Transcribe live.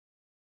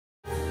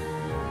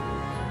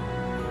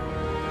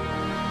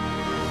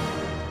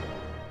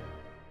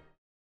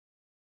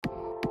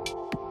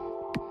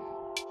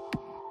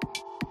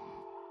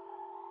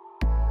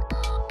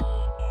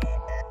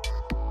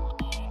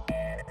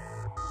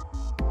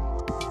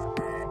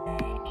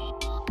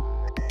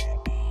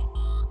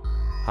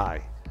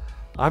Hi,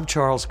 I'm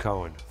Charles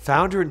Cohen,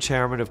 founder and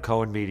chairman of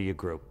Cohen Media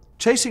Group.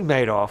 Chasing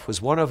Madoff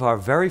was one of our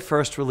very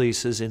first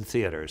releases in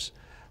theaters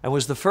and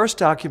was the first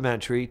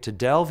documentary to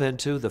delve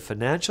into the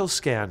financial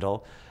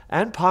scandal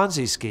and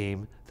Ponzi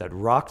scheme that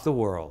rocked the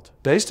world.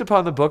 Based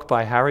upon the book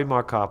by Harry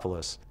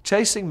Markopolos,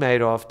 Chasing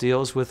Madoff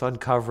deals with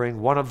uncovering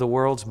one of the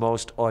world's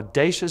most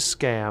audacious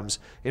scams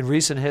in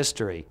recent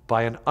history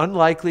by an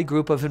unlikely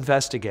group of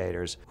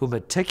investigators who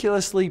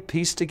meticulously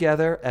pieced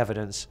together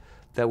evidence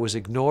that was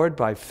ignored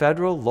by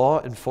federal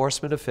law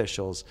enforcement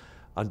officials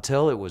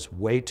until it was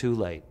way too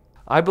late.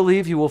 I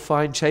believe you will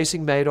find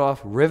Chasing Madoff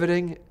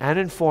riveting and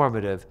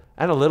informative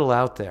and a little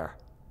out there.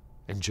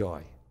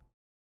 Enjoy.